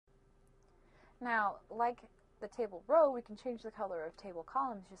Now, like the table row, we can change the color of table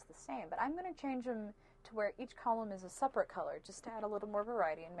columns just the same, but I'm going to change them to where each column is a separate color just to add a little more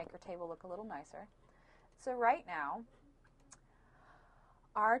variety and make our table look a little nicer. So right now,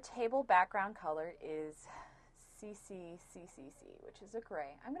 our table background color is CCCCC, which is a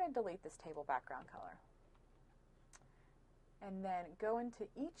gray. I'm going to delete this table background color. And then go into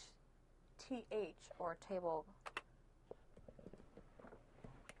each TH, or table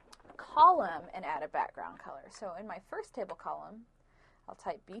column, and add a background color. So in my first table column, I'll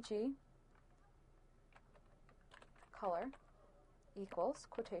type BG color equals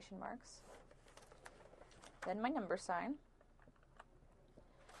quotation marks, then my number sign,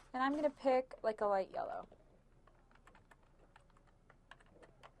 and I'm going to pick like a light yellow,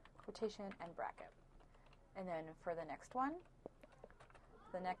 quotation and bracket. And then for the next one,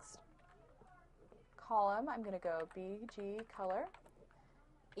 the next column, I'm going to go BG color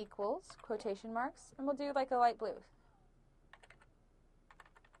equals quotation marks, and we'll do like a light blue.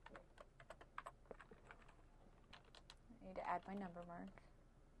 I need to add my number mark.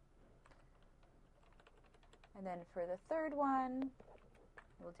 And then for the third one,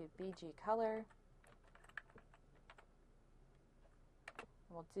 we'll do BG color.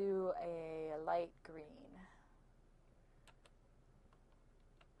 We'll do a light green.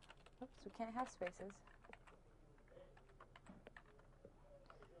 Oops, we can't have spaces.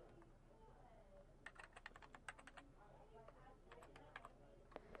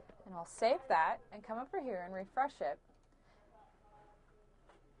 And I'll save that and come over here and refresh it.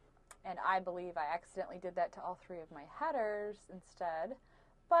 And I believe I accidentally did that to all three of my headers instead.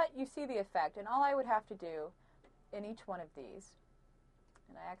 But you see the effect, and all I would have to do in each one of these,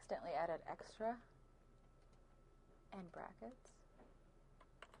 and I accidentally added extra and brackets.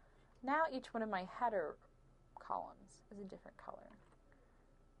 Now each one of my header columns is a different color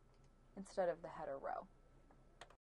instead of the header row.